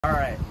All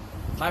right,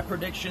 my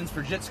predictions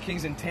for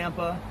JitzKings in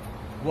Tampa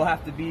will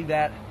have to be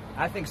that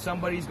I think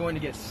somebody's going to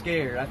get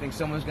scared. I think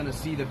someone's going to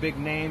see the big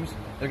names.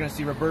 They're going to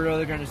see Roberto,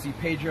 they're going to see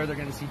Pedro, they're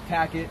going to see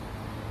Tackett,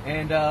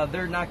 and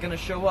they're not going to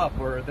show up,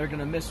 or they're going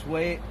to miss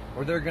weight,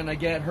 or they're going to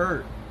get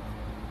hurt.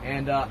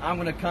 And I'm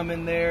going to come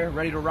in there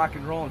ready to rock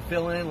and roll and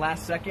fill in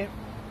last second,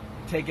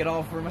 take it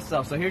all for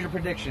myself. So here's your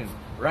prediction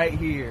right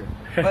here.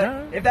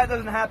 But if that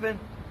doesn't happen,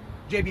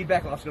 JB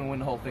Beckloff's going to win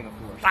the whole thing, of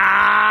course.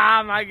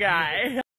 Ah, my guy.